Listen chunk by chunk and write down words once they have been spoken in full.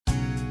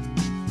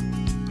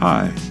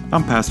Hi,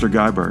 I'm Pastor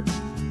Guy Burke.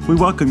 We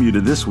welcome you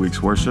to this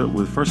week's worship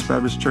with First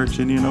Baptist Church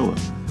Indianola.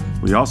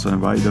 We also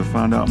invite you to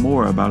find out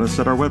more about us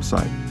at our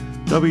website,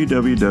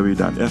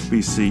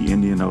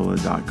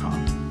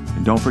 www.fbcindianola.com.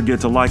 And don't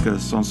forget to like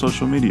us on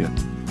social media.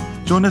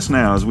 Join us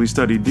now as we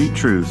study deep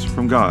truths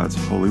from God's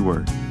holy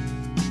word.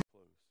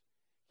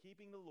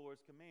 Keeping the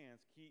Lord's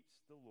commands keeps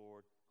the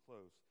Lord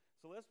close.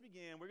 So let's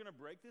begin. We're going to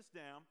break this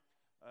down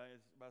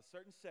by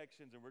certain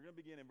sections, and we're going to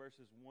begin in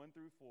verses 1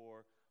 through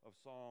 4 of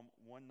Psalm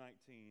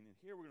 119. And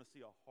here we're going to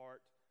see a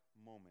heart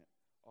moment,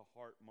 a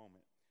heart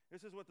moment.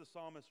 This is what the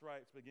psalmist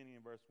writes beginning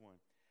in verse 1.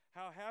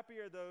 How happy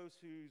are those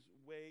whose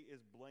way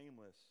is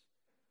blameless,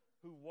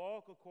 who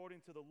walk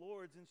according to the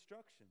Lord's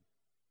instruction.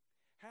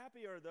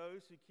 Happy are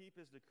those who keep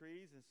his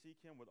decrees and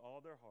seek him with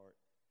all their heart.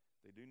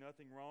 They do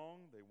nothing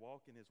wrong, they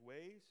walk in his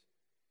ways.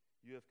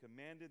 You have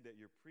commanded that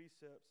your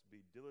precepts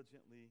be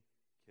diligently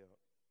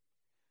kept.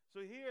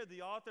 So here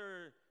the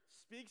author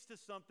speaks to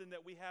something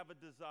that we have a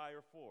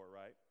desire for,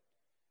 right?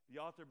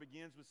 The author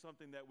begins with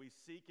something that we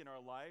seek in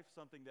our life,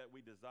 something that we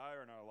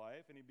desire in our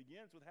life, and he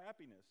begins with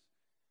happiness.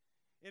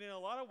 And in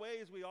a lot of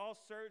ways, we all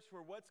search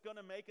for what's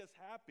going to make us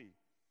happy.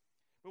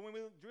 But when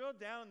we drill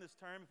down this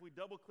term, if we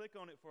double-click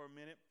on it for a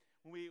minute,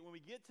 when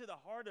we get to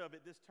the heart of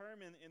it, this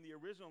term in the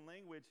original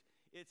language,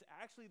 it's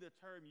actually the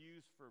term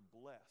used for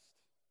blessed.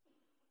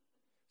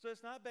 So it's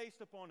not based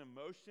upon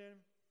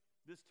emotion,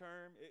 this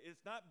term.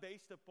 It's not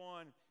based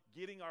upon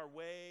getting our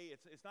way.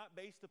 It's not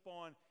based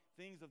upon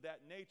things of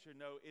that nature.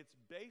 No, it's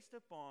based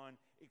upon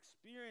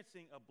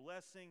experiencing a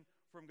blessing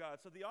from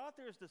God. So the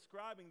author is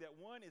describing that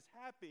one is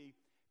happy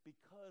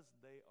because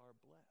they are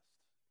blessed.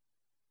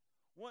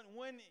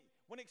 One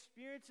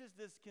experiences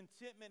this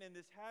contentment and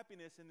this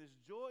happiness and this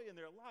joy in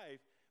their life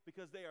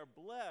because they are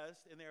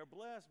blessed, and they are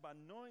blessed by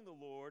knowing the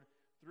Lord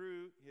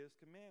through his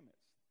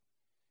commandments.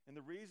 And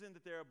the reason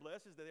that they are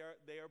blessed is that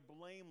they are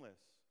blameless.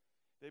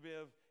 They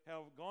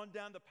have gone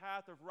down the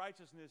path of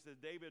righteousness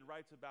that David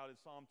writes about in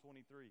Psalm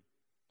 23.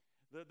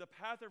 The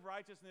path of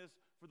righteousness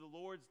for the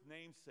Lord's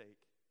name's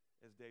sake,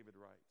 as David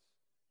writes.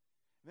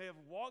 They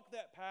have walked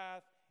that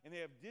path, and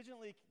they have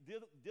diligently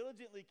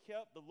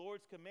kept the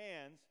Lord's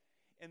commands,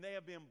 and they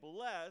have been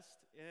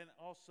blessed, and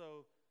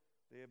also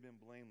they have been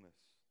blameless.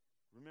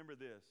 Remember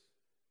this.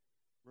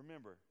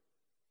 Remember,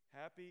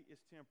 happy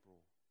is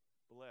temporal,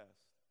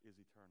 blessed is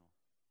eternal.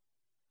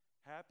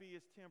 Happy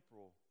is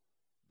temporal,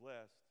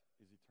 blessed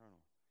is eternal.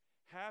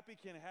 Happy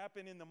can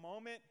happen in the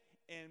moment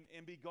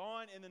and be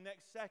gone in the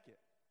next second.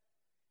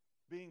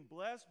 Being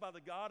blessed by the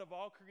God of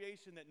all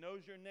creation that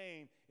knows your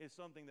name is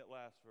something that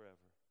lasts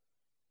forever.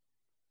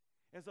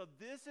 And so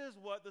this is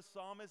what the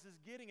psalmist is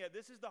getting at.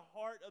 This is the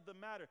heart of the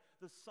matter.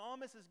 The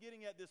psalmist is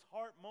getting at this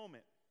heart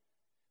moment.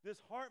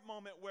 This heart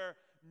moment where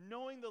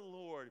knowing the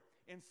Lord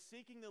and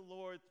seeking the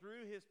Lord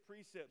through his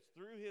precepts,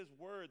 through his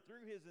word,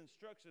 through his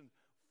instructions,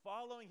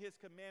 following his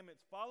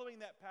commandments, following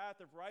that path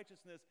of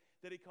righteousness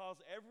that he calls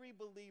every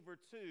believer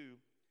to,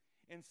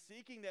 and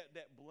seeking that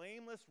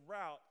blameless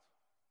route,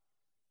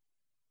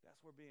 that's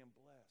where being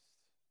blessed.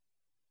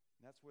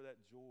 And that's where that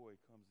joy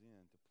comes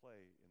in to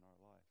play in our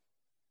life.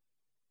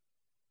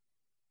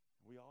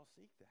 We all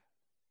seek that.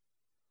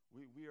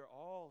 We are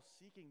all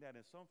seeking that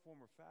in some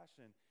form or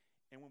fashion.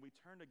 And when we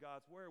turn to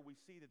God's word, we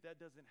see that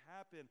doesn't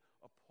happen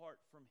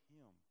apart from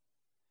him.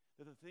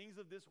 That the things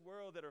of this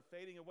world that are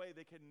fading away,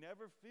 they can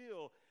never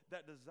feel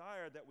that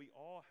desire that we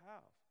all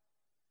have.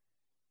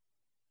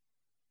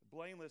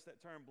 Blameless, that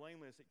term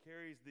blameless, it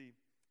carries the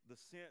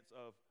sense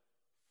of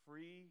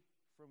free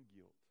from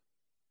guilt.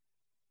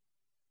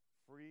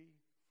 Free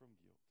from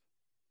guilt.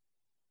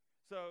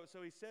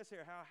 So he says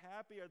here, how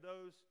happy are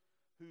those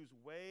whose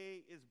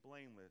way is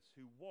blameless,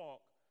 who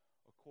walk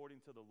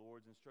according to the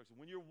Lord's instruction.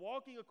 When you're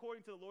walking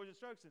according to the Lord's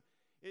instruction,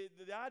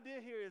 the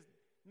idea here is,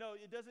 no,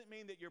 it doesn't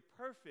mean that you're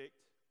perfect,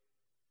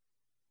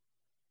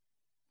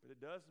 but it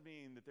does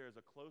mean that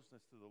there's a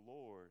closeness to the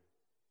Lord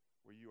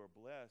where you are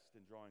blessed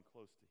and drawing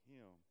close to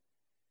him,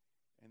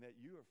 and that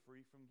you are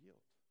free from guilt.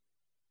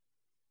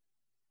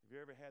 Have you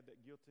ever had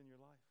that guilt in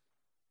your life?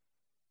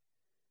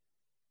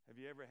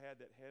 Have you ever had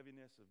that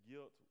heaviness of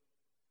guilt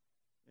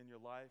in your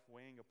life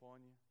weighing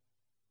upon you?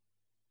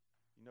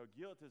 You know,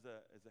 guilt is a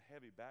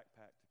heavy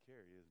backpack to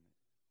carry, isn't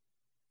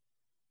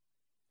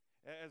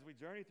it? As we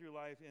journey through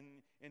life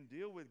and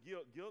deal with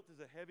guilt, guilt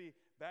is a heavy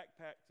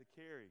backpack to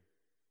carry,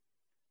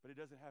 but it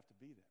doesn't have to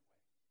be that way.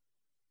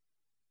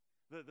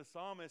 The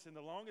psalmist, in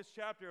the longest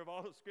chapter of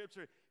all of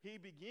Scripture, he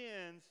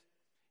begins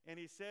and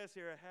he says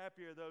here,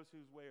 happy are those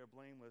whose way are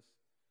blameless,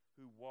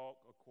 who walk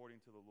according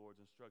to the Lord's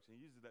instruction.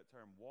 He uses that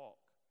term walk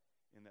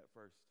in that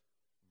first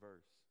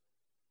verse.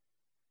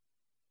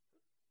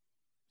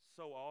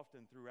 So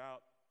often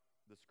throughout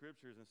the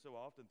Scriptures and so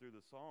often through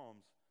the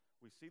Psalms,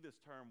 we see this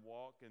term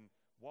walk, and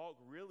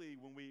walk really,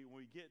 when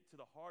we get to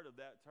the heart of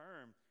that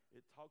term,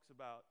 it talks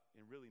about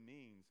and really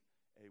means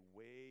a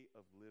way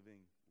of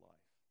living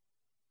life.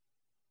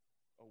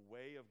 A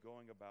way of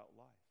going about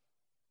life.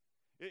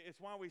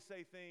 It's why we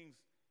say things,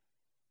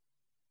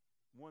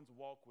 one's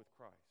walk with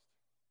Christ,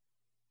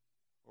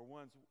 or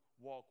one's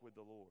walk with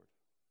the Lord.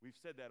 We've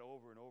said that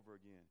over and over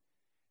again.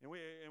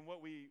 And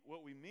what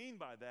we mean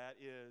by that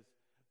is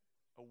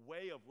a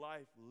way of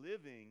life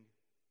living,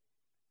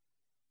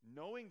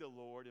 knowing the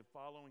Lord and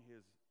following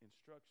his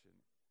instruction.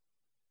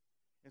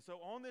 And so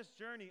on this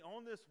journey,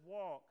 on this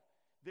walk,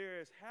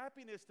 there is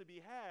happiness to be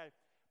had,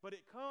 but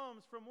it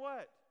comes from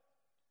what?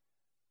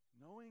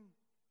 Knowing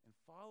and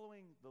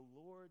following the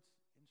Lord's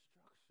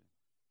instruction.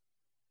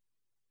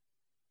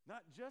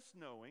 Not just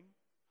knowing,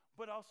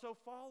 but also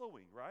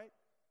following, right?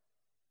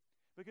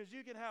 Because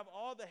you can have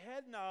all the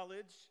head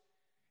knowledge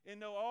and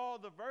know all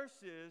the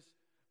verses,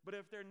 but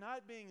if they're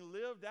not being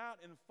lived out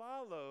and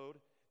followed,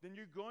 then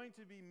you're going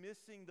to be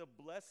missing the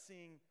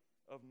blessing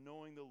of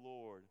knowing the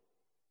Lord,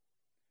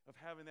 of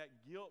having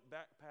that guilt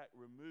backpack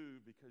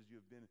removed because you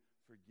have been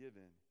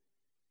forgiven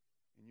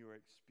and you are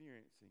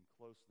experiencing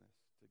closeness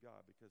to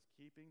God, because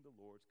keeping the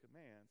Lord's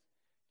commands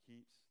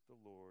keeps the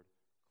Lord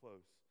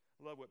close.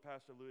 I love what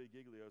Pastor Louis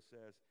Giglio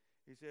says.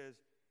 He says,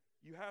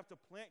 you have to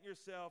plant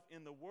yourself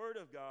in the Word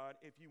of God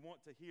if you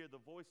want to hear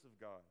the voice of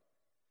God.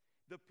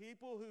 The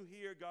people who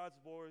hear God's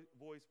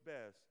voice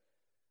best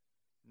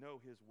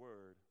know His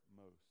Word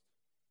most.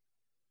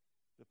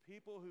 The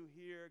people who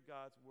hear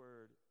God's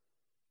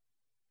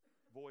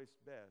voice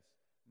best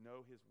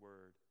know His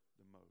Word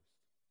the most.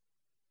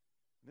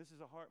 And this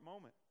is a heart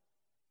moment.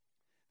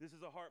 This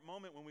is a heart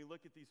moment when we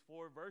look at these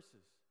 4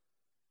 verses.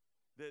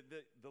 That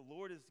the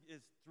Lord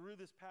is through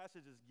this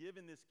passage is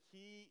given this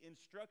key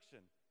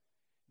instruction.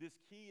 This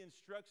key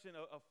instruction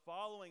of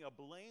following a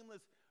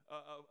blameless,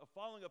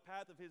 following a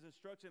path of His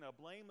instruction, a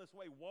blameless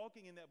way,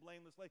 walking in that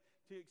blameless way,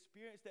 to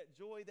experience that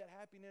joy, that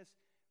happiness,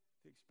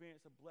 to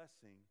experience a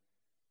blessing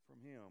from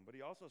Him. But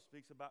He also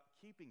speaks about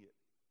keeping it.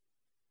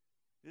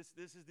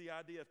 This is the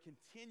idea of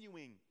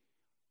continuing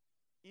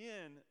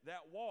in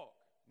that walk.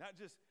 Not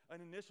just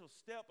an initial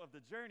step of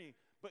the journey,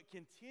 but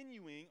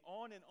continuing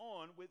on and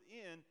on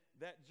within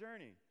that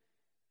journey.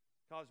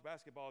 College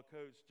basketball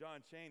coach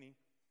John Chaney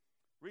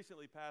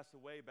recently passed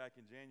away back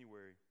in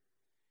January.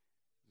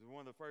 He was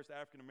one of the first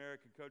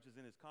African-American coaches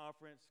in his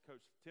conference,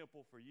 coached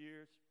Temple for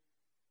years.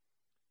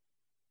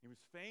 He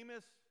was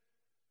famous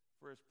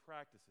for his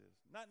practices,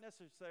 not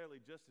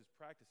necessarily just his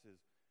practices,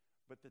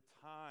 but the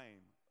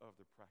time of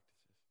the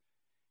practices.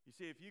 You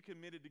see, if you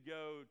committed to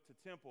go to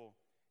Temple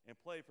and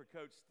play for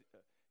Coach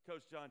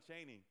John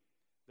Chaney,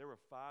 there were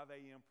 5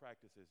 a.m.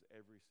 practices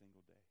every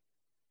single day.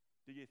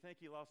 Do you think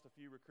he lost a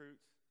few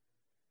recruits?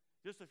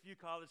 Just a few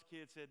college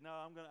kids said, no,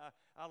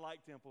 I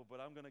like Temple, but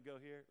I'm going to go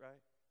here,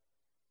 right?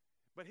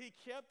 But he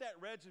kept that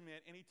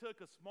regiment, and he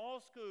took a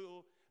small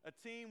school, a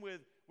team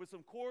with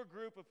some core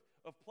group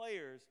of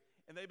players,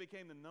 and they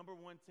became the #1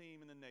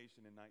 team in the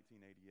nation in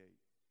 1988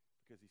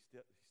 because he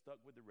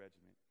stuck with the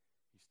regiment.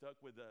 He stuck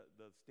with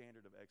the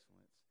standard of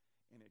excellence,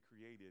 and it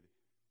created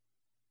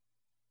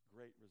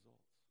great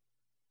results.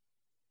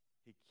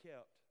 He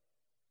kept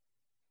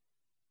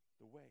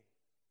the way.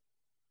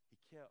 He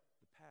kept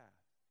the path.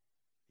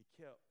 He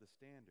kept the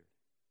standard.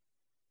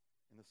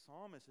 And the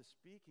psalmist is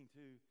speaking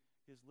to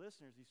his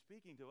listeners. He's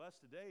speaking to us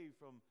today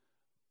from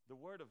the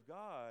Word of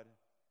God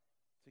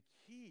to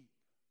keep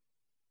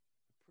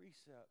the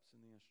precepts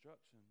and the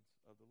instructions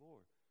of the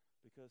Lord,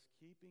 because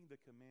keeping the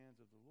commands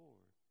of the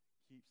Lord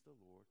keeps the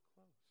Lord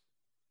close.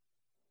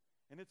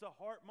 And it's a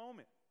heart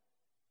moment.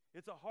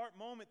 It's a heart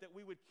moment that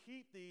we would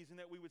keep these and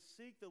that we would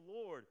seek the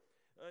Lord.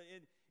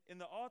 And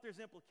the author's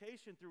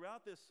implication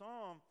throughout this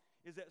psalm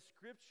is that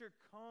Scripture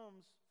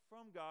comes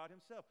from God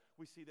Himself.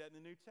 We see that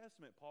in the New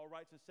Testament. Paul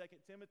writes in 2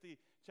 Timothy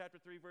chapter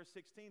 3, verse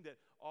 16, that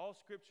all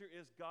Scripture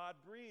is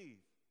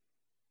God-breathed.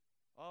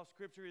 All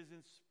Scripture is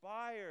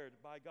inspired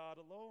by God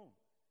alone.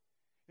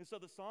 And so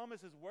the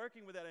psalmist is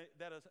working with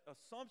that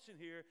assumption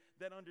here,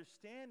 that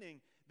understanding,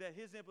 that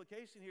his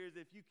implication here is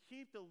if you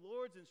keep the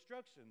Lord's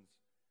instructions,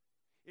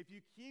 if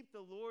you keep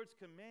the Lord's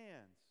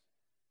commands,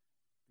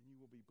 then you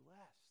will be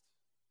blessed.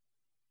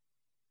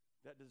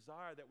 That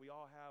desire that we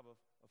all have of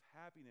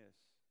happiness,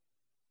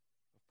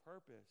 of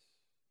purpose,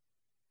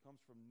 comes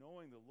from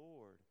knowing the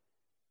Lord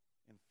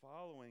and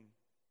following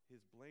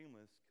His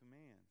blameless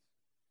commands.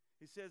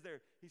 He says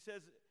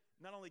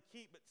not only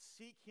keep, but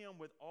seek Him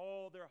with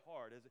all their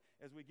heart.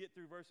 As we get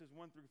through verses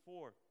 1 through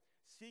 4,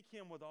 seek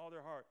Him with all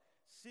their heart.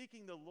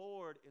 Seeking the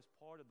Lord is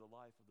part of the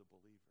life of the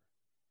believer.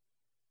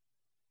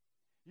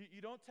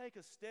 You don't take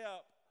a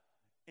step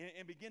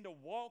and begin to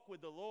walk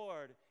with the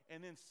Lord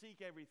and then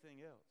seek everything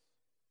else.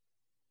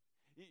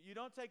 You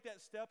don't take that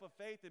step of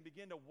faith and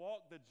begin to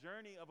walk the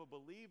journey of a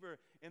believer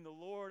in the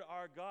Lord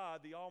our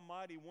God, the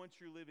Almighty, one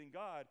true living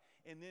God,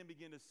 and then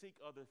begin to seek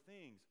other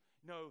things.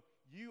 No,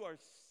 you are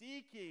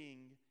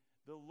seeking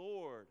the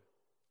Lord,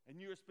 and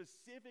you are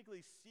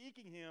specifically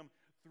seeking Him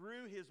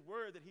through His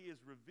Word that He has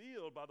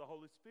revealed by the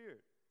Holy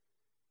Spirit.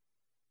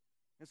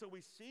 And so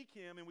we seek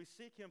Him, and we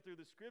seek Him through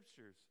the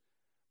Scriptures.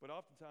 But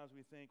oftentimes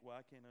we think, well,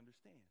 I can't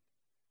understand.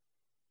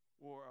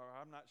 Or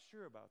I'm not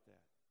sure about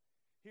that.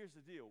 Here's the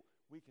deal.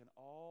 We can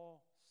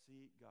all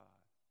seek God,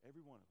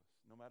 every one of us,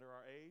 no matter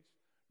our age,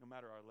 no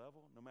matter our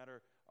level, no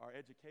matter our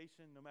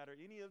education, no matter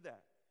any of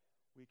that.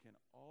 We can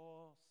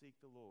all seek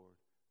the Lord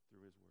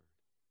through His Word.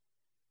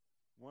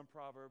 One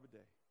proverb a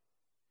day.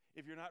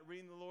 If you're not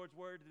reading the Lord's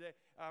Word today,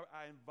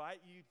 I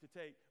invite you to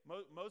take,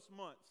 most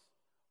months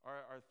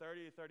are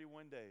 30 or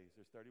 31 days.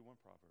 There's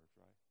 31 proverbs,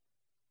 right?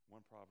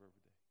 One proverb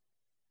a day.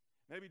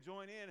 Maybe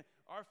join in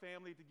our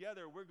family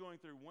together. We're going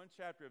through one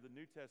chapter of the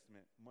New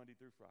Testament Monday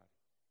through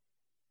Friday.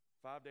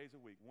 5 days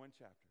a week, one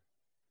chapter.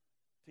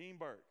 Team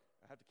Burke,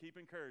 I have to keep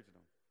encouraging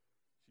them.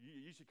 So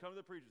you should come to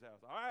the preacher's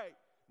house. All right,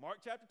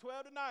 Mark chapter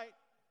 12 tonight.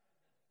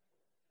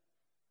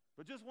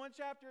 But just one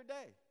chapter a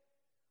day.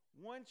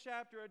 One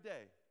chapter a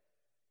day.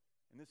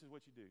 And this is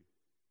what you do.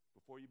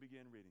 Before you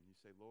begin reading, you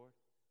say, Lord,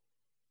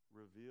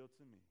 reveal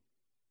to me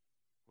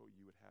what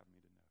you would have me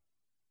to know.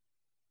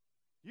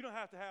 You don't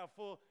have to have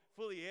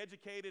fully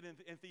educated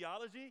in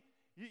theology.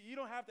 You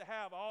don't have to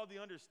have all the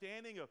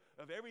understanding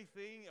of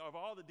everything, of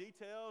all the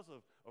details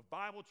of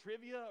Bible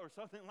trivia or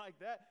something like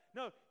that.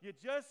 No, you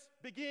just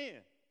begin.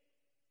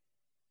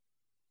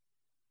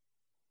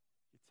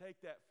 You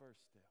take that first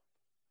step.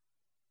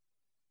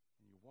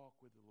 Walk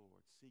with the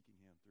Lord, seeking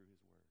him through his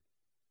word.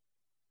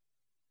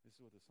 This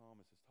is what the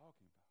psalmist is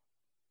talking about.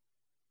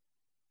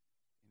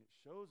 And it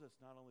shows us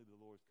not only the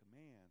Lord's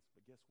commands,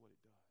 but guess what it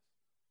does?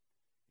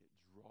 It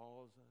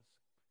draws us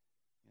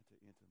into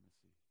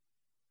intimacy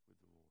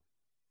with the Lord.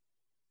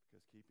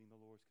 Because keeping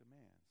the Lord's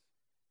commands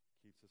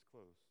keeps us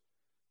close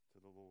to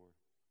the Lord.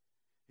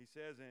 He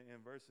says in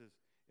verse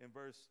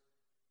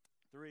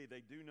 3,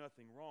 they do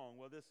nothing wrong.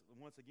 Well, this,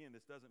 once again,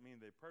 this doesn't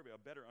mean they're perfect. A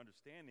better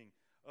understanding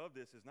of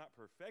this is not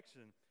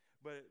perfection,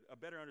 but a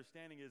better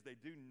understanding is they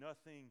do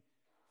nothing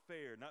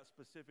fair, not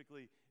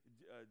specifically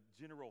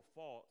general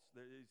faults.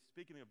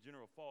 Speaking of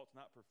general faults,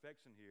 not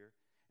perfection here.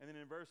 And then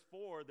in verse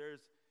 4,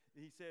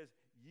 he says,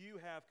 you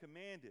have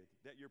commanded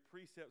that your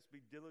precepts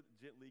be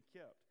diligently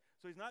kept.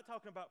 So he's not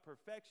talking about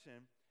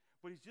perfection,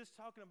 but he's just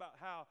talking about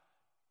how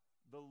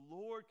the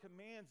Lord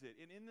commands it.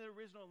 And in the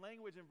original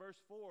language in verse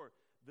 4,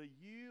 the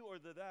you or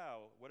the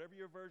thou, whatever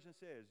your version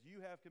says, you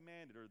have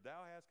commanded or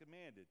thou hast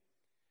commanded,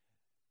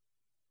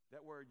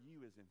 that word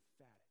you is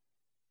emphatic.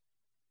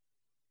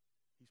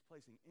 He's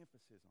placing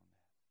emphasis on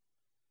that.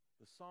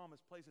 The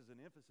psalmist places an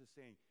emphasis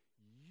saying,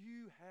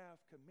 you have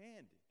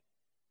commanded.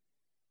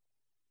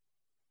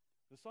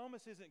 The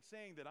psalmist isn't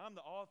saying that I'm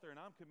the author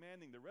and I'm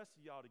commanding the rest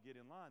of y'all to get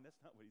in line.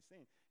 That's not what he's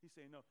saying. He's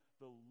saying, no,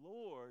 the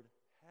Lord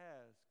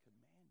has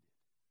commanded.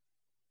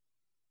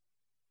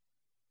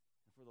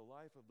 And for the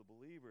life of the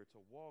believer,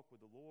 to walk with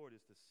the Lord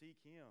is to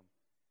seek him.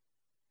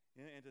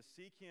 And to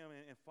seek him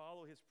and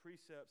follow his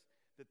precepts,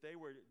 that they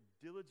were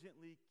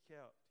diligently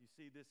kept. You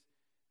see, this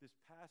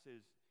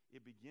passage,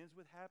 it begins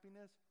with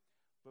happiness,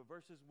 but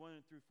verses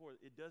 1 through 4,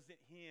 it doesn't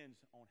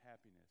hinge on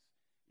happiness.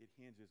 It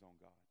hinges on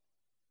God.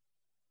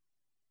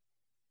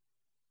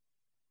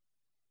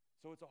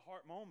 So it's a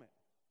heart moment.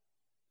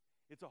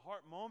 It's a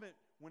heart moment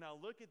when I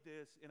look at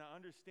this and I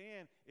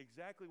understand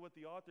exactly what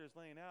the author is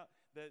laying out,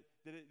 that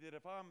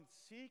if I'm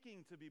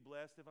seeking to be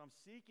blessed, if I'm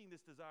seeking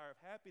this desire of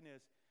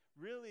happiness,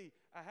 really,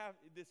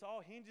 this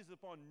all hinges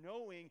upon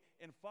knowing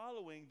and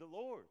following the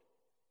Lord.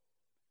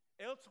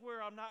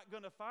 Elsewhere, I'm not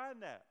going to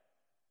find that.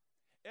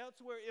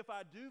 Elsewhere, if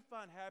I do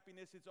find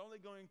happiness, it's only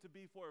going to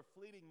be for a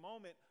fleeting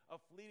moment, a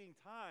fleeting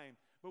time.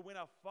 But when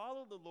I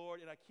follow the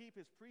Lord and I keep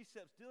his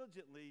precepts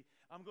diligently,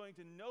 I'm going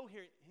to know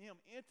him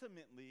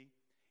intimately,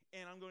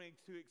 and I'm going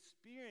to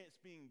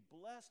experience being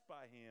blessed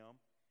by him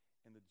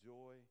and the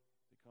joy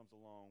that comes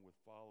along with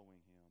following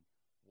him,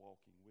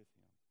 walking with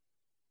him.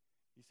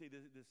 You see,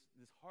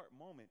 this heart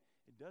moment,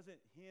 it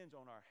doesn't hinge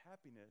on our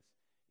happiness.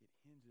 It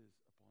hinges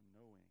upon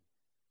knowing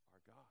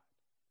our God.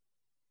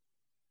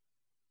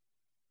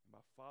 And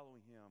by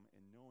following him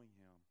and knowing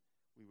him,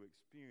 we will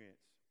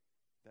experience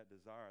that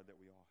desire that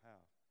we all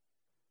have.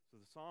 So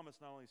the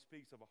psalmist not only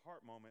speaks of a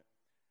heart moment,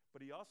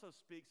 but he also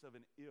speaks of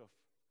an if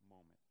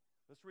moment.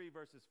 Let's read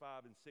verses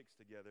 5 and 6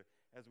 together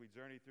as we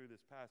journey through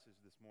this passage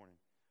this morning.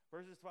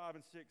 Verses 5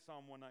 and 6,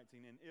 Psalm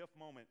 119, an if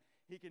moment.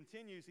 He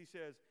continues, he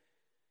says,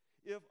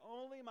 if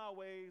only my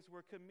ways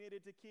were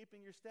committed to keeping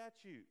your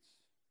statutes,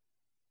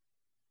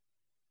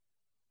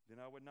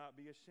 then I would not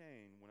be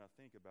ashamed when I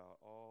think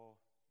about all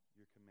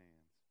your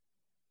commands.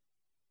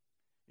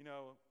 You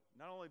know,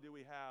 not only do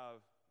we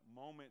have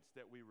moments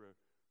that we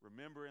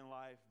remember in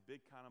life,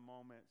 big kind of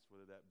moments,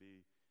 whether that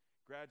be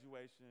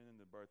graduation,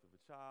 the birth of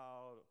a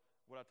child,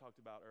 what I talked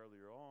about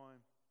earlier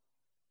on,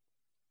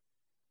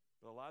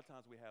 but a lot of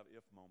times we have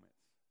if moments,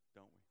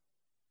 don't we?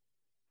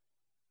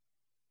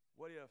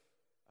 What if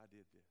I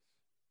did this?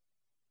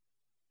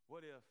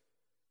 What if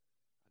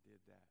I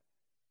did that?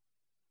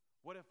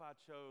 What if I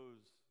chose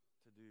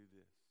to do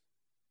this?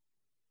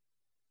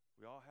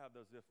 We all have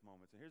those if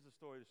moments. And here's a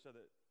story to show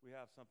that we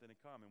have something in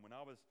common. When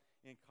I was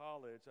in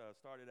college, I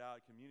started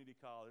out at community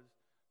college,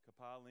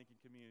 Copiah Lincoln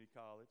Community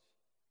College.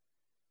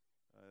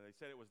 They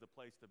said it was the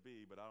place to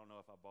be, but I don't know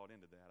if I bought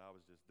into that. I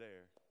was just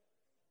there.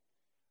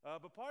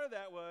 But part of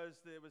that was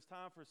that it was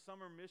time for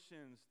summer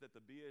missions that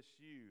the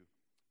BSU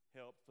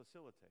helped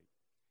facilitate.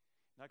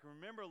 And I can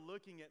remember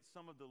looking at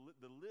some of the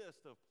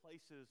list of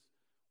places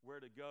where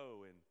to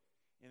go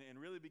and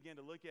really began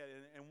to look at it.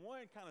 And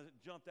one kind of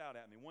jumped out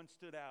at me. One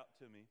stood out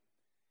to me.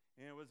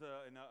 And it was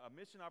a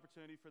mission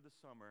opportunity for the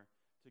summer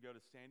to go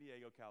to San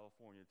Diego,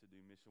 California to do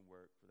mission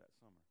work for that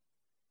summer.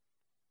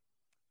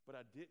 But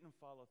I didn't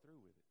follow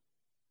through with it.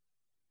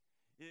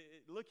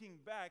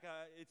 Looking back,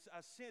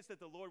 I sensed that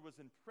the Lord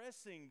was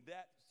impressing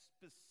that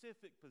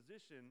specific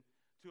position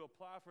to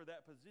apply for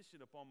that position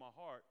upon my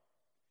heart.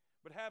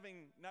 But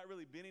having not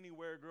really been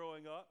anywhere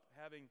growing up,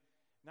 having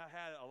not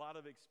had a lot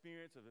of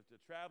experience of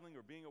traveling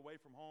or being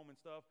away from home and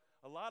stuff,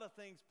 a lot of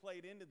things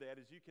played into that,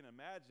 as you can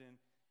imagine,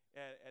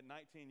 at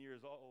 19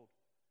 years old.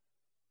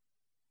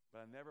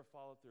 But I never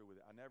followed through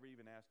with it. I never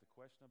even asked a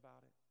question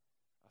about it.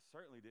 I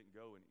certainly didn't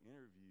go and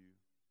interview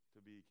to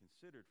be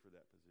considered for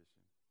that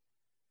position.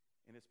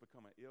 And it's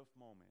become an if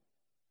moment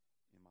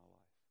in my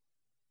life.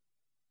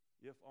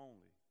 If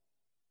only.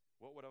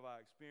 What would have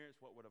I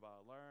experienced? What would have I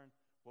learned?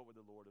 What would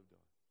the Lord have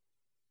done?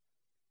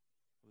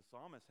 Well, the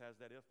psalmist has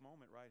that if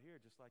moment right here,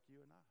 just like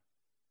you and I.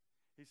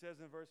 He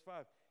says in verse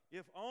 5,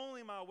 if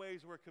only my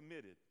ways were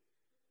committed.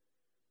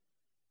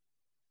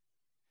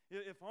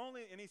 If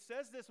only, and he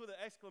says this with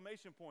an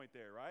exclamation point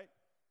there, right?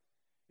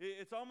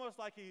 It's almost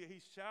like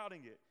he's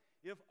shouting it.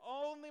 If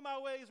only my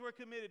ways were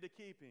committed to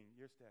keeping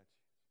your statutes.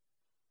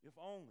 If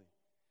only.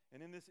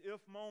 And in this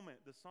if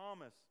moment, the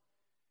psalmist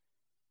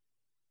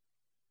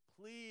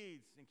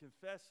pleads and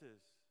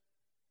confesses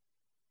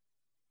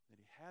that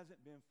he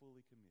hasn't been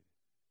fully committed,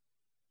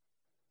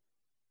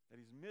 that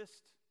he's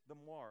missed the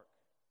mark,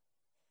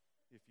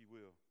 if you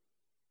will.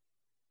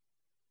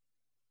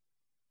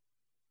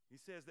 He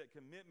says that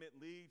commitment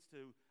leads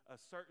to a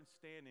certain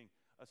standing,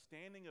 a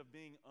standing of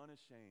being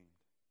unashamed.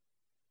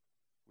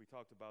 We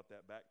talked about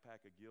that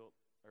backpack of guilt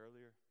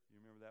earlier.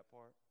 You remember that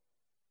part?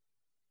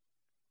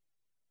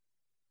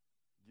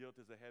 Guilt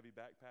is a heavy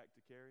backpack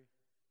to carry.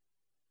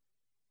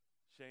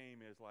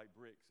 Shame is like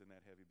bricks in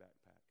that heavy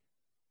backpack.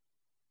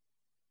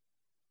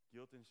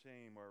 Guilt and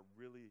shame are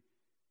really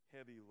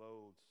heavy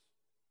loads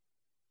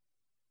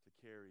to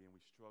carry, and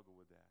we struggle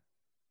with that.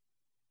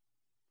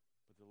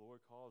 But the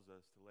Lord calls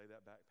us to lay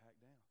that backpack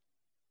down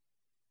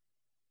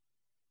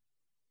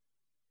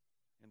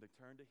and to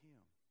turn to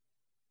Him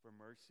for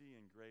mercy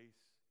and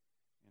grace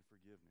and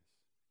forgiveness.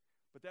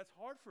 But that's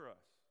hard for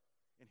us.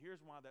 And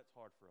here's why that's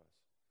hard for us.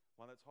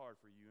 Why that's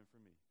hard for you and for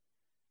me,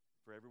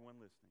 for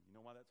everyone listening. You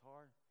know why that's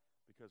hard?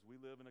 Because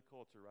we live in a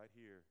culture right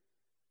here.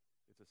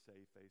 It's a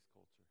save-face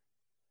culture.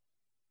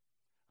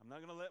 I'm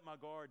not going to let my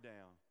guard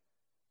down.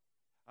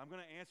 I'm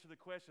going to answer the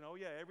question, oh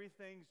yeah,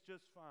 everything's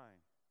just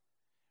fine.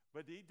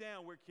 But deep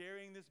down, we're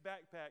carrying this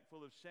backpack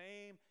full of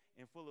shame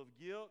and full of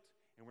guilt,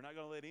 and we're not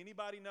going to let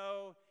anybody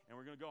know, and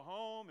we're going to go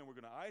home, and we're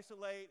going to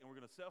isolate, and we're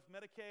going to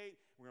self-medicate.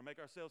 We're going to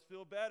make ourselves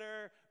feel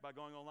better by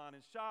going online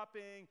and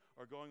shopping,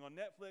 or going on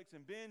Netflix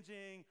and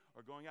binging,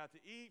 or going out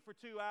to eat for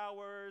 2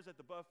 hours at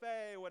the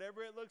buffet,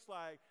 whatever it looks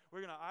like.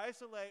 We're going to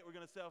isolate, we're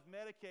going to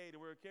self-medicate,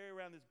 and we're going to carry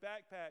around this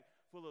backpack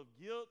full of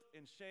guilt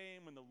and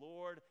shame when the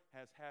Lord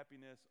has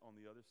happiness on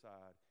the other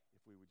side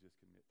if we would just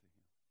commit to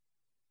Him.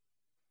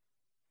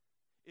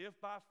 If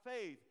by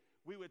faith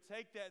we would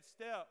take that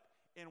step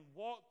and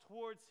walk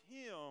towards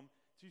Him,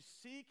 to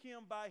seek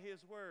Him by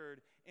His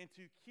word and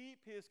to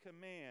keep His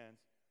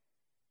commands,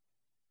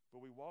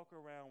 but we walk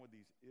around with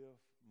these if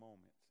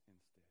moments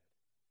instead.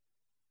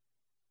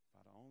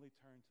 If I'd only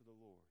turned to the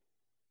Lord.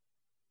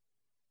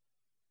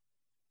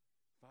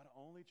 If I'd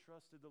only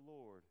trusted the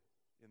Lord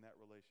in that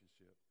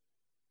relationship.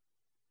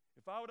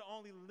 If I would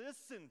only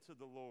listen to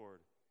the Lord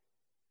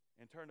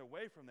and turned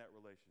away from that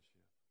relationship.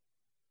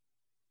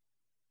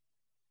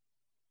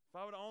 If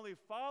I would only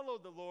follow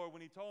the Lord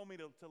when He told me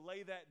to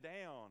lay that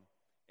down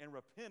and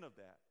repent of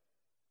that.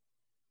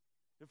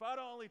 If I'd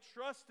only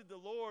trusted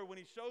the Lord when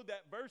He showed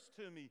that verse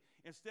to me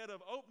instead of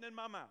opening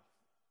my mouth.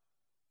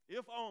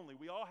 If only.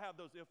 We all have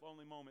those if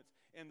only moments.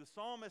 And the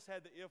psalmist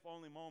had the if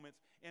only moments.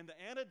 And the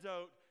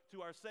antidote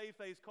to our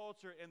save-face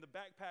culture and the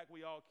backpack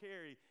we all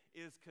carry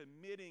is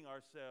committing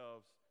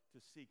ourselves to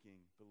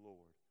seeking the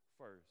Lord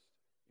first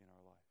in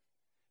our life.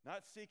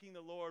 Not seeking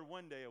the Lord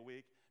 1 day a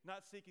week,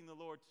 not seeking the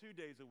Lord 2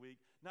 days a week,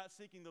 not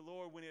seeking the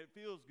Lord when it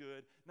feels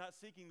good, not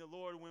seeking the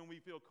Lord when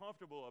we feel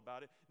comfortable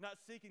about it, not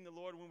seeking the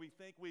Lord when we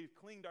think we've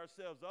cleaned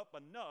ourselves up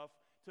enough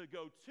to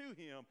go to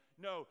Him.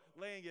 No,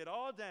 laying it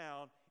all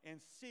down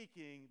and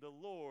seeking the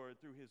Lord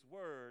through His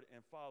word and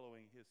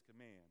following His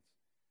commands.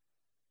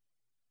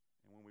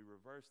 And when we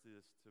reverse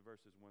this to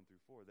verses 1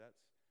 through 4,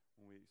 that's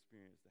when we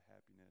experience the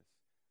happiness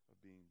of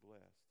being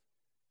blessed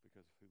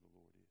because of who the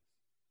Lord is.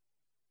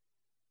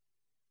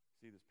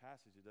 See, this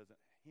passage, it doesn't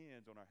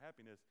hinge on our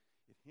happiness.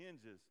 It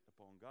hinges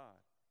upon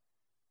God.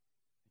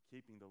 And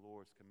keeping the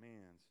Lord's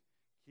commands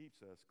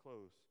keeps us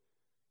close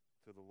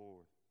to the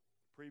Lord.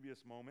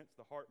 Previous moments,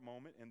 the heart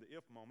moment and the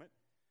if moment,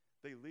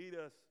 they lead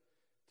us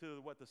to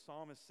what the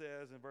psalmist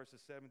says in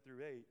verses 7 through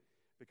 8.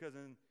 Because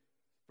in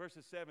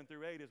verses 7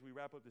 through 8, as we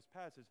wrap up this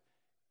passage,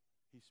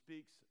 he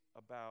speaks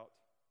about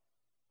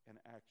an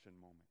action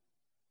moment.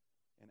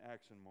 An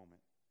action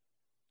moment.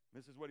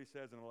 This is what he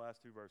says in the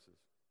last two verses.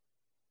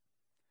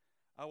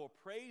 I will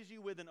praise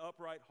you with an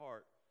upright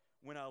heart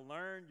when I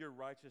learn your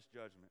righteous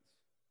judgments.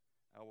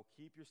 I will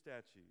keep your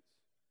statutes.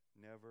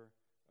 Never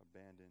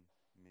abandon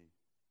me.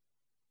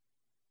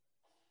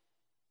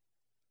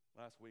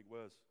 Last week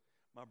was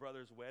my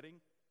brother's wedding.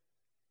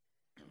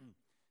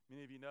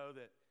 Many of you know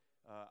that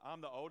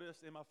I'm the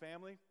oldest in my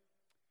family.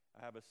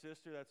 I have a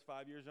sister that's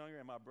 5 years younger,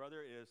 and my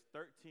brother is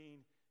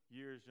 13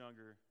 years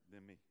younger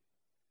than me.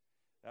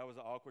 That was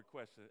an awkward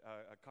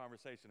a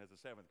conversation as a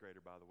 7th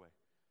grader, by the way.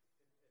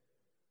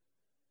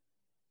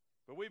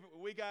 But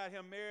we got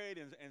him married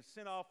and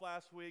sent off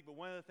last week. But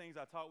one of the things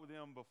I talked with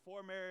him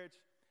before marriage,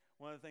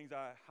 one of the things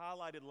I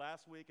highlighted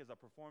last week as I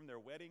performed their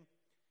wedding,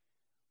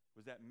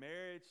 was that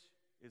marriage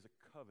is a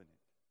covenant.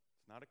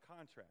 It's not a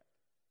contract.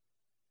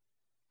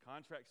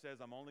 Contract says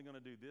I'm only going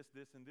to do this,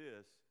 this, and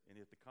this. And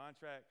if the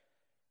contract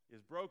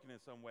is broken in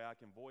some way, I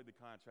can void the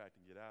contract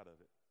and get out of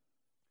it.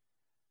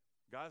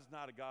 God's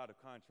not a God of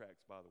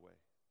contracts, by the way.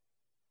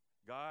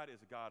 God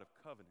is a God of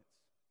covenants.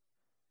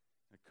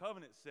 And a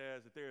covenant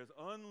says that there is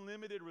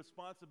unlimited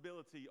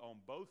responsibility on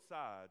both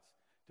sides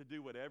to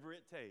do whatever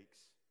it takes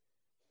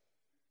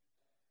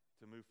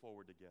to move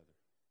forward together.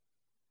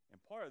 And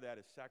part of that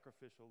is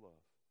sacrificial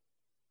love.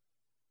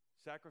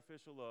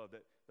 Sacrificial love,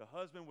 that the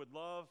husband would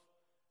love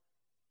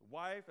the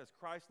wife as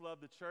Christ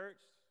loved the church,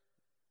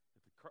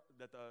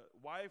 that the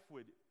wife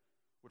would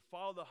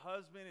follow the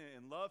husband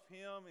and love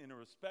him in a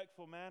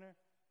respectful manner.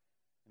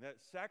 And that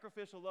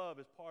sacrificial love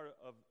is part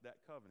of that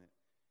covenant.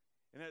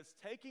 And that's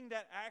taking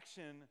that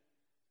action,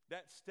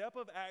 that step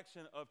of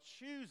action of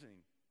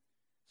choosing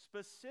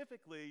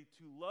specifically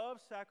to love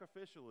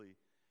sacrificially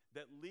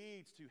that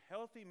leads to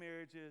healthy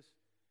marriages,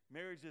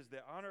 marriages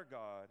that honor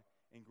God,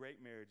 and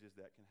great marriages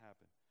that can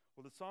happen.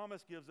 Well, the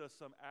psalmist gives us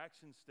some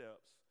action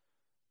steps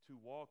to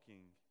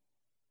walking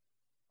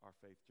our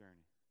faith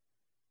journey.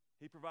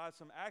 He provides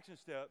some action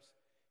steps.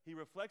 He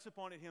reflects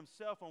upon it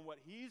himself on what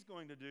he's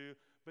going to do,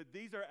 but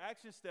these are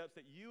action steps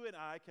that you and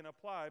I can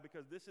apply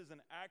because this is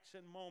an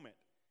action moment.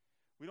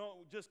 We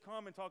don't just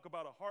come and talk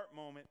about a heart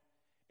moment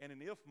and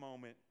an if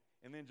moment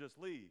and then just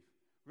leave.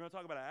 We're going to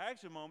talk about an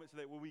action moment so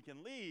that when we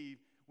can leave,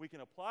 we can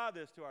apply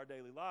this to our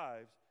daily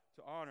lives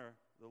to honor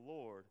the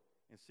Lord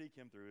and seek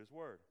him through his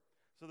word.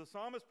 So the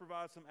psalmist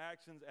provides some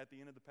actions at the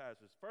end of the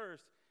passage.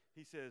 First,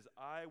 he says,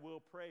 I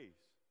will praise.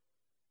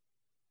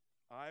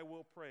 I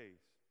will praise.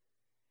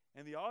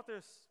 And the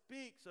author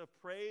speaks of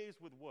praise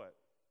with what?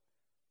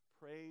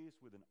 Praise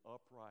with an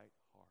upright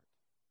heart.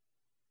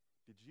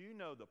 Did you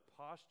know the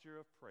posture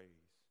of praise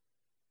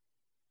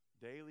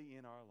daily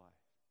in our life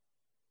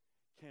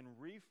can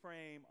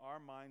reframe our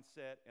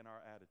mindset and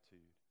our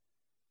attitude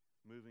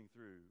moving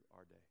through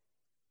our day?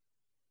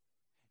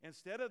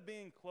 Instead of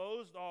being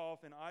closed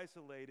off and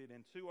isolated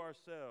into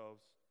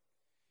ourselves,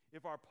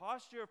 if our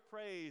posture of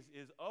praise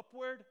is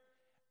upward,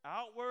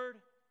 outward,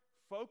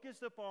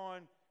 focused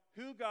upon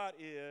who God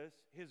is,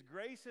 his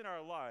grace in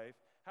our life,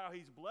 how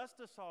he's blessed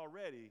us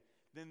already,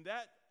 then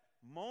that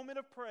moment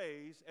of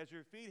praise as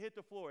your feet hit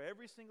the floor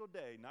every single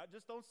day, not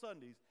just on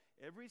Sundays,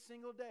 every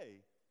single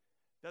day,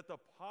 that the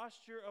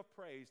posture of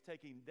praise,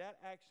 taking that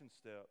action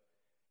step,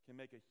 can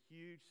make a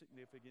huge,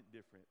 significant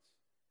difference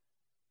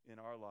in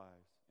our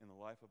lives, in the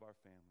life of our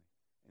family,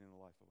 and in the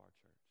life of our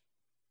church.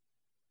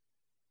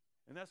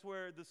 And that's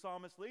where the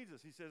psalmist leads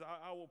us. He says,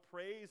 I will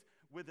praise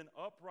with an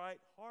upright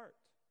heart.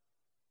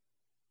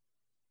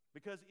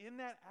 Because in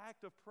that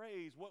act of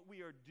praise, what we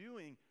are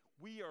doing,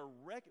 we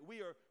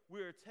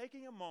are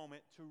taking a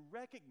moment to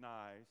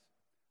recognize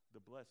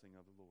the blessing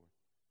of the Lord.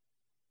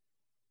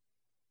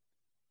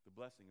 The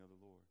blessing of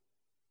the Lord.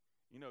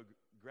 You know,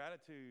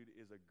 gratitude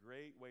is a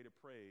great way to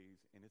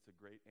praise, and it's a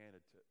great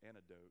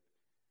antidote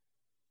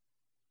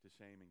to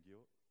shame and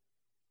guilt.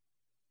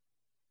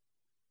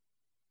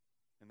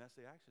 And that's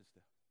the action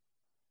step.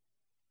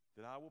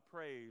 That I will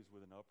praise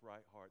with an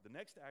upright heart. The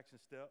next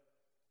action step,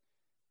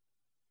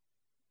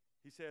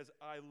 he says,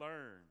 I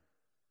learn.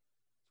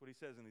 That's what he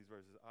says in these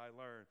verses, I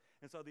learn.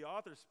 And so the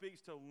author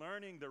speaks to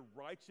learning the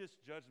righteous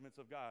judgments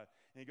of God.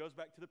 And he goes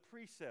back to the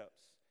precepts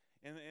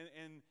and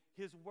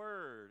his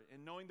word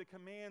and knowing the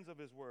commands of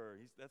his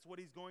word. That's what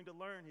he's going to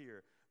learn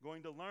here.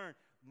 Going to learn.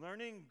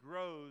 Learning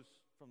grows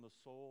from the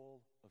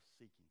soul of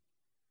seeking.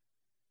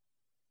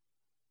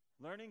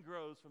 Learning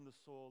grows from the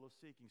soul of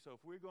seeking. So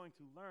if we're going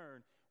to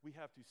learn, we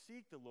have to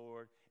seek the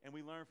Lord. And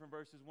we learn from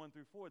verses 1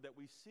 through 4 that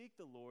we seek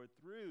the Lord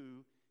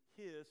through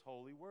his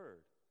holy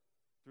word,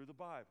 through the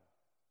Bible.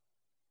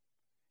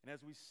 And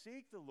as we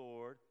seek the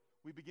Lord,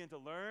 we begin to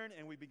learn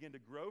and we begin to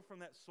grow from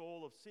that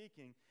soul of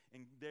seeking,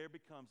 and there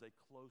becomes a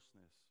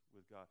closeness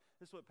with God.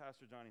 This is what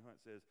Pastor Johnny Hunt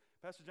says.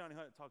 Pastor Johnny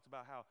Hunt talks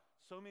about how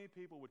so many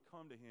people would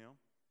come to him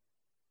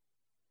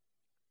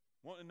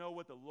wanting to know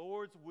what the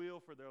Lord's will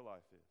for their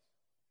life is.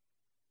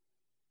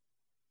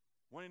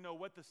 Wanting to know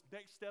what the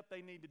next step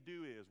they need to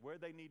do is, where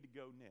they need to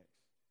go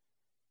next.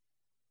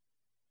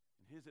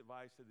 And his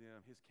advice to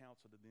them, his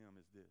counsel to them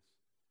is this.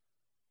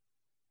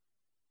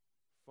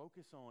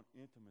 Focus on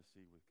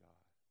intimacy with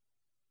God,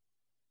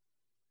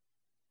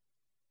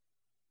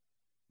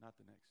 not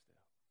the next step.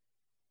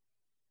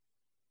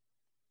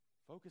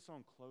 Focus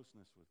on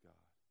closeness with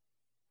God,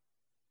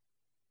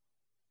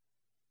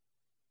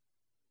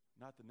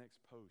 not the next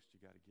post you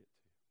got to get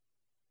to.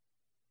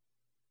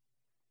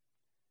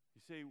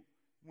 See,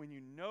 when you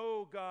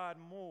know God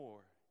more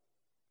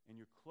and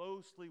you're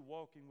closely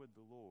walking with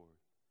the Lord,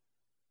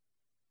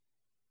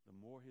 the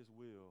more His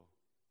will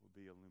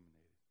be illuminated.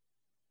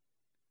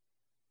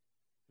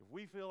 If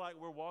we feel like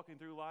we're walking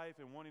through life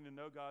and wanting to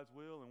know God's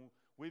will, and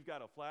we've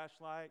got a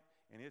flashlight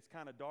and it's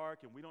kind of dark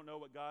and we don't know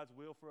what God's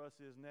will for us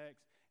is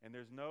next, and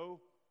there's no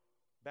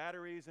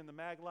batteries in the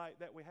mag light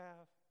that we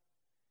have,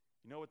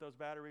 you know what those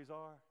batteries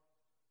are?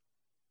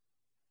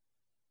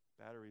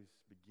 Batteries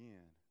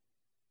begin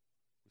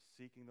with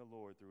seeking the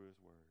Lord through His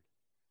Word,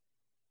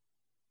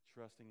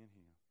 trusting in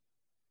Him.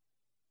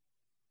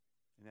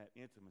 And that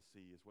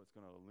intimacy is what's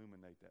going to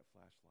illuminate that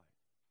flashlight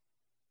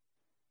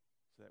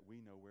so that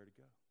we know where to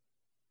go.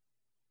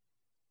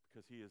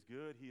 Because He is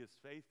good, He is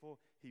faithful,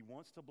 He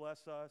wants to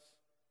bless us,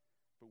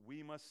 but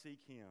we must seek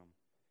Him.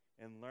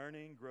 And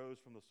learning grows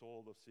from the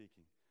soul of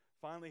seeking.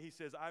 Finally, He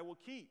says, I will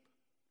keep.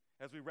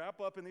 As we wrap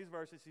up in these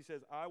verses, He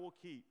says, I will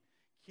keep.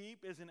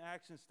 Keep is an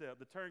action step.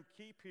 The term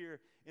keep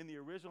here in the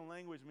original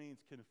language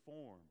means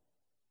conform.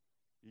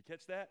 You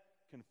catch that?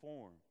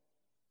 Conform.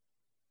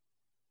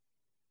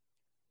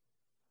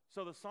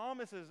 So the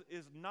psalmist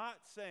is not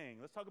saying,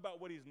 let's talk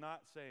about what he's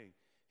not saying.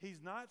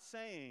 He's not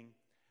saying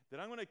that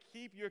I'm going to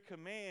keep your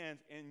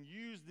commands and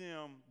use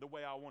them the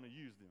way I want to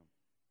use them.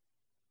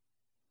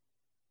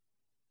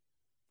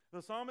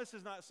 The psalmist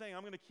is not saying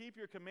I'm going to keep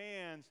your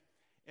commands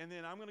and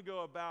then I'm going to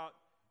go about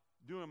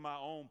doing my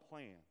own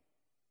plan.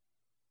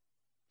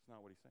 That's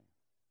not what he's saying.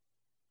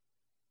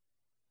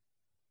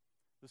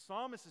 The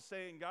psalmist is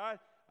saying, God,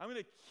 I'm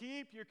going to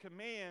keep your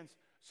commands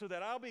so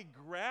that I'll be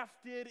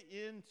grafted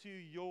into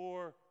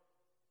your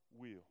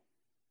will.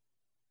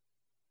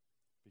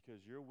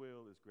 Because your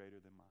will is greater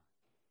than mine.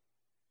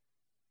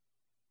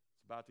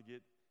 It's about to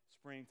get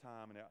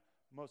springtime, and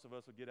most of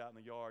us will get out in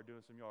the yard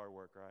doing some yard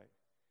work, right?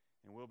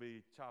 And we'll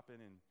be chopping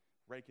and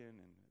raking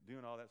and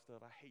doing all that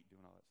stuff. I hate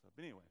doing all that stuff.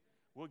 But anyway,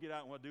 we'll get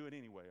out and we'll do it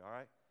anyway, all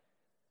right?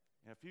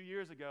 And a few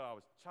years ago, I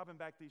was chopping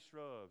back these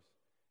shrubs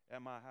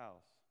at my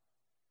house.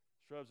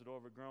 Shrubs had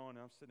overgrown, and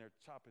I'm sitting there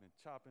chopping and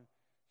chopping,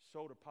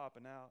 shoulder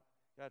popping out.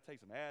 Got to take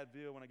some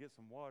Advil when I get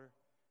some water,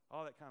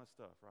 all that kind of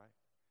stuff, right?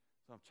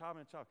 So I'm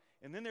chopping and chopping.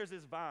 And then there's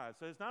this vine.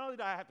 So it's not only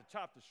do I have to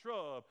chop the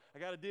shrub, I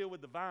got to deal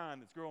with the vine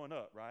that's growing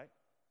up, right?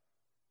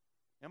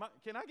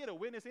 Can I get a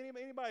witness?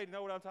 Anybody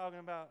know what I'm talking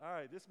about? All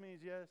right, this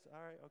means yes.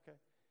 All right, okay.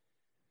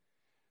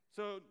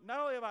 So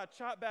not only have I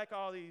chopped back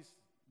all these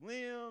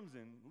limbs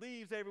and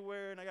leaves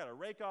everywhere, and I got to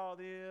rake all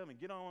them and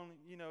get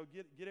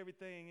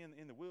everything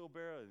in the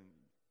wheelbarrow and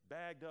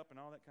bagged up and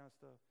all that kind of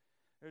stuff.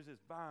 There's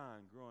this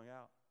vine growing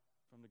out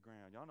from the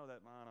ground. Y'all know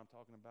that vine I'm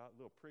talking about, a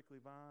little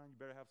prickly vine. You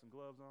better have some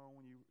gloves on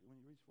when you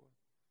reach for it.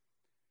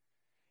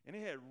 And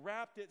it had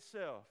wrapped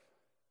itself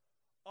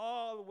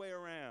all the way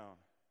around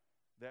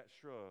that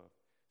shrub.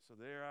 So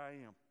there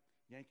I am,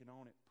 yanking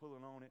on it,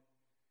 pulling on it,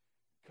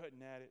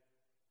 cutting at it.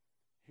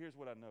 Here's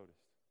what I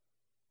noticed.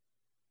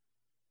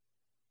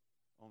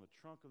 On the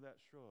trunk of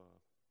that shrub,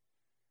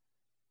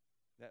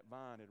 that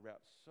vine had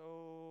wrapped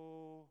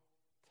so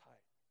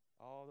tight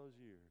all those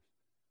years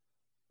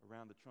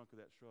around the trunk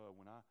of that shrub.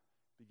 When I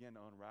began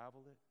to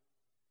unravel it,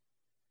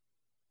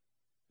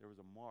 there was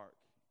a mark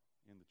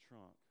in the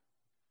trunk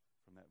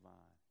from that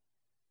vine.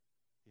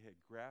 It had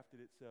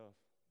grafted itself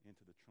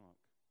into the trunk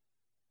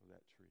of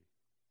that tree.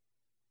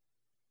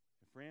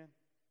 And friend,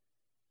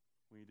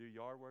 when you do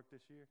yard work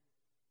this year,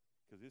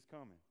 because it's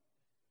coming,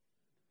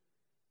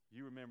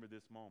 you remember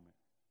this moment.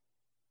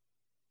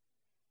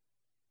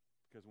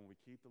 Because when we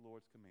keep the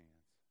Lord's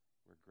commands,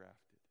 we're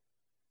grafted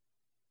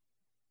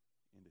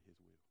into His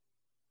will.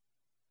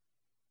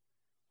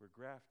 We're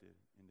grafted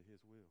into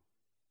His will.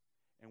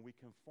 And we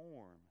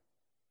conform.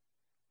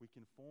 We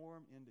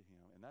conform into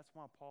Him. And that's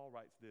why Paul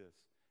writes this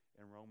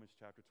in Romans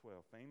chapter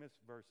 12. Famous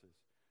verses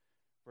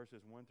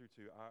 1 through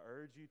 2. I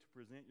urge you to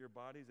present your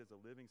bodies as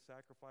a living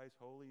sacrifice,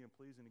 holy and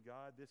pleasing to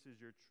God. This is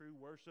your true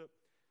worship.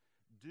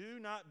 Do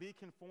not be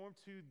conformed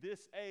to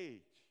this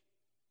age.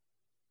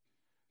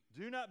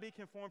 Do not be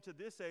conformed to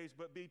this age,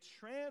 but be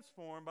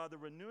transformed by the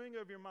renewing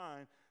of your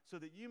mind so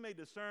that you may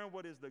discern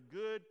what is the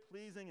good,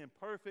 pleasing, and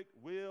perfect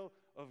will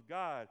of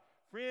God.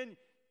 Friend,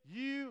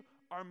 you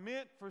are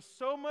meant for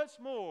so much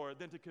more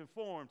than to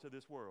conform to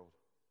this world.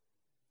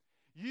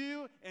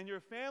 You and your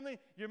family,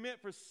 you're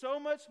meant for so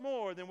much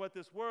more than what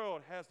this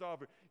world has to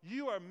offer.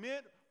 You are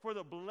meant for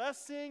the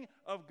blessing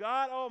of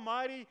God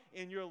Almighty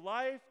in your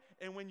life.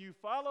 And when you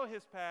follow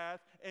His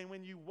path, and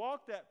when you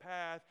walk that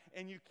path,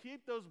 and you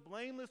keep those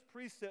blameless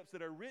precepts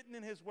that are written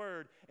in His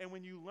Word, and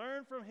when you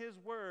learn from His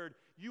Word,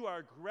 you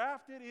are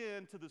grafted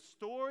into the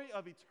story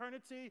of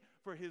eternity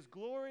for His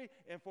glory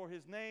and for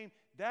His name.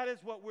 That is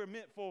what we're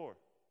meant for.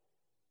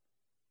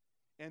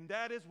 And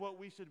that is what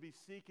we should be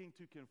seeking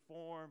to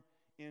conform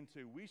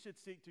into. We should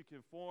seek to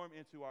conform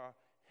into our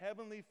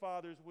Heavenly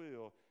Father's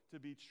will to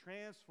be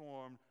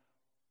transformed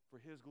for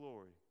His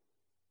glory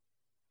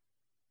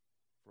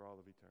for all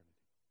of eternity.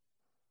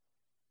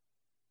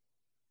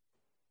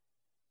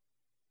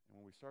 And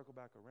when we circle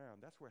back around,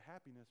 that's where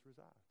happiness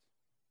resides.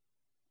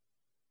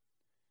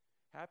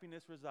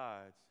 Happiness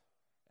resides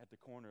at the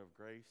corner of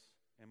grace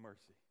and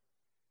mercy.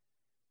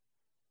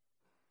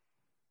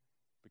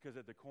 Because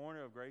at the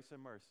corner of grace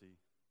and mercy,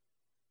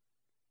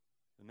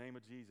 the name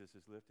of Jesus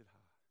is lifted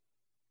high.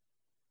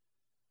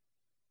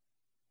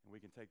 And we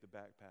can take the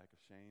backpack of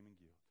shame and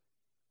guilt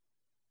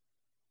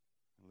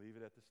and leave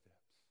it at the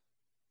steps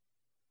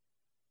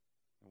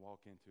and walk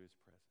into his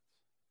presence.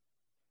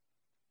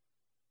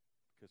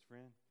 Because,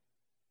 friend,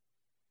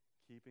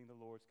 keeping the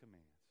Lord's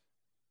commands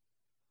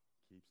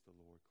keeps the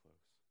Lord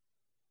close.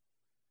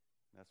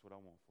 And that's what I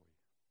want for you.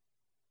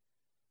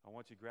 I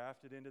want you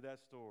grafted into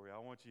that story. I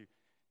want you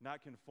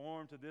not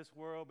conformed to this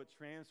world, but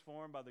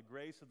transformed by the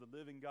grace of the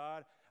living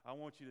God. I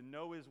want you to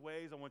know his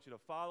ways. I want you to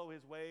follow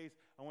his ways.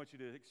 I want you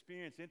to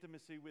experience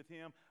intimacy with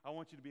him. I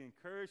want you to be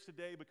encouraged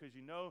today because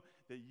you know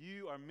that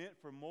you are meant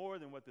for more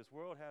than what this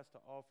world has to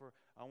offer.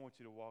 I want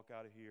you to walk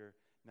out of here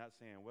not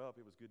saying, well,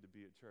 it was good to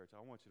be at church. I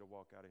want you to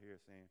walk out of here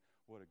saying,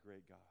 what a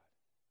great God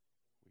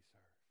we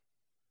serve.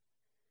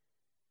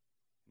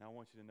 And I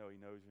want you to know he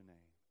knows your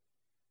name.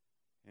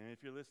 And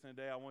if you're listening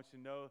today, I want you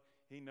to know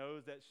he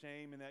knows that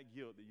shame and that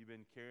guilt that you've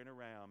been carrying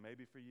around,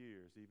 maybe for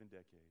years, even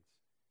decades.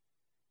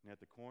 And at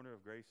the corner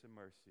of grace and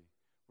mercy,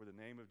 where the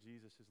name of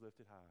Jesus is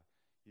lifted high,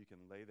 you can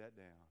lay that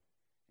down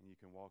and you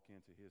can walk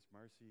into his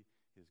mercy,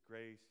 his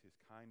grace, his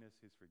kindness,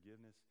 his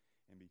forgiveness,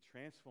 and be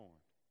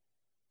transformed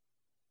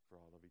for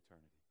all of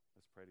eternity.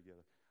 Let's pray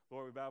together.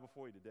 Lord, we bow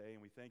before you today,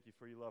 and we thank you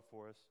for your love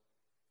for us.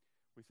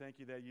 We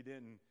thank you that you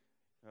didn't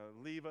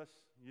leave us.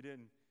 You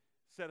didn't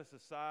set us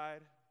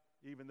aside,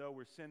 even though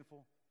we're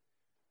sinful,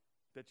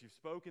 that you've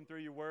spoken through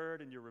your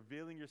word and you're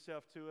revealing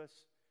yourself to us,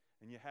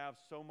 and you have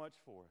so much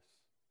for us.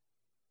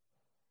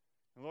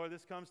 And Lord,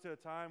 this comes to a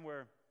time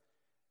where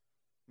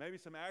maybe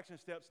some action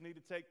steps need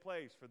to take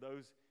place for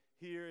those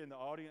here in the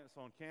audience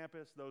on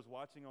campus, those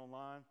watching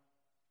online.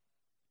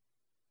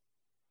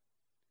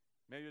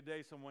 Maybe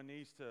today someone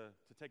needs to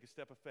take a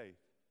step of faith.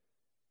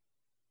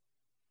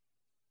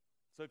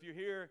 So if you're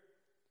here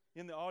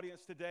in the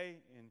audience today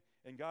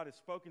and God has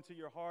spoken to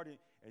your heart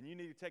and you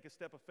need to take a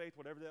step of faith,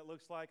 whatever that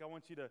looks like, I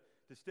want you to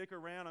stick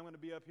around. I'm going to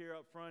be up here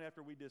up front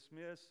after we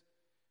dismiss.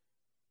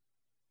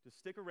 Just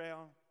stick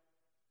around.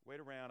 Wait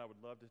around. I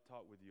would love to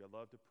talk with you. I'd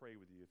love to pray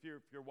with you. If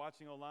you're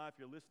watching online, if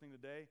you're listening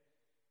today,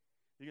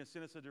 you can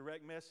send us a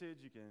direct message.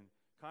 You can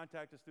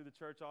contact us through the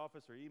church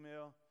office or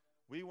email.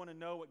 We want to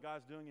know what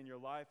God's doing in your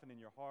life and in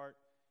your heart.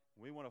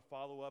 We want to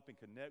follow up and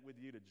connect with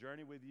you, to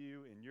journey with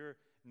you in your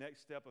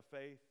next step of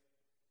faith.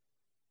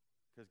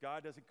 Because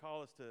God doesn't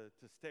call us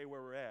to stay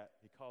where we're at.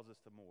 He calls us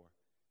to more.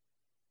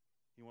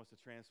 He wants to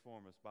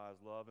transform us by his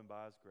love and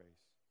by his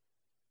grace.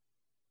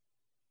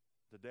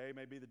 Today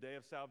may be the day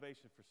of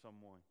salvation for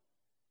someone.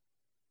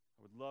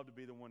 I would love to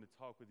be the one to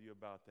talk with you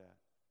about that.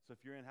 So if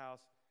you're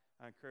in-house,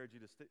 I encourage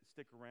you to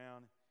stick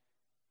around.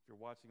 If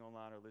you're watching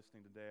online or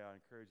listening today, I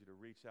encourage you to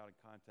reach out and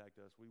contact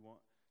us. We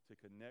want to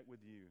connect with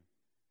you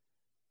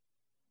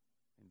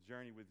and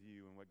journey with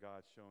you in what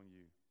God's shown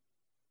you.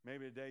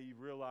 Maybe today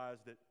you've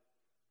realized that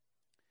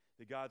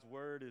God's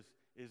word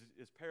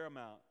is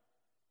paramount.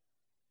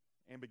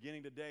 And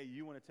beginning today,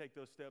 you want to take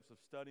those steps of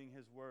studying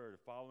his word,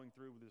 following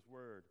through with his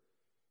word.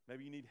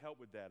 Maybe you need help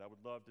with that. I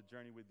would love to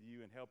journey with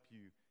you and help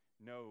you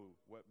know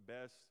what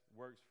best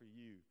works for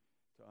you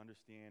to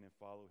understand and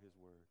follow his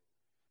word.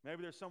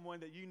 Maybe there's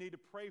someone that you need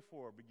to pray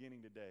for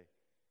beginning today.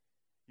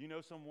 You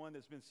know someone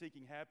that's been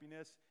seeking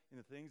happiness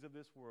in the things of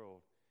this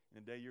world,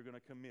 and today you're going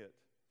to commit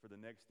for the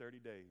next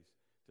 30 days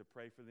to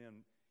pray for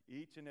them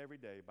each and every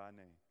day by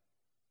name.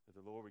 That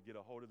the Lord would get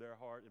a hold of their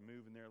heart and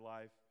move in their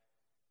life,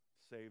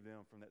 save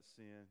them from that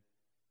sin,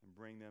 and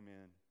bring them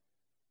in.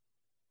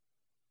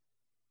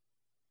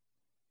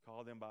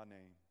 Call them by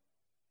name,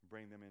 and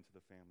bring them into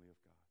the family of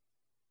God.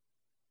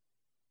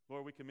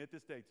 Lord, we commit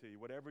this day to you.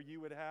 Whatever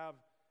you would have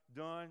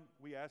done,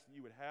 we ask that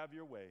you would have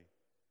your way.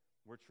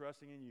 We're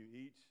trusting in you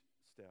each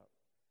step.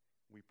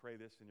 We pray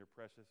this in your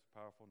precious,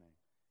 powerful name.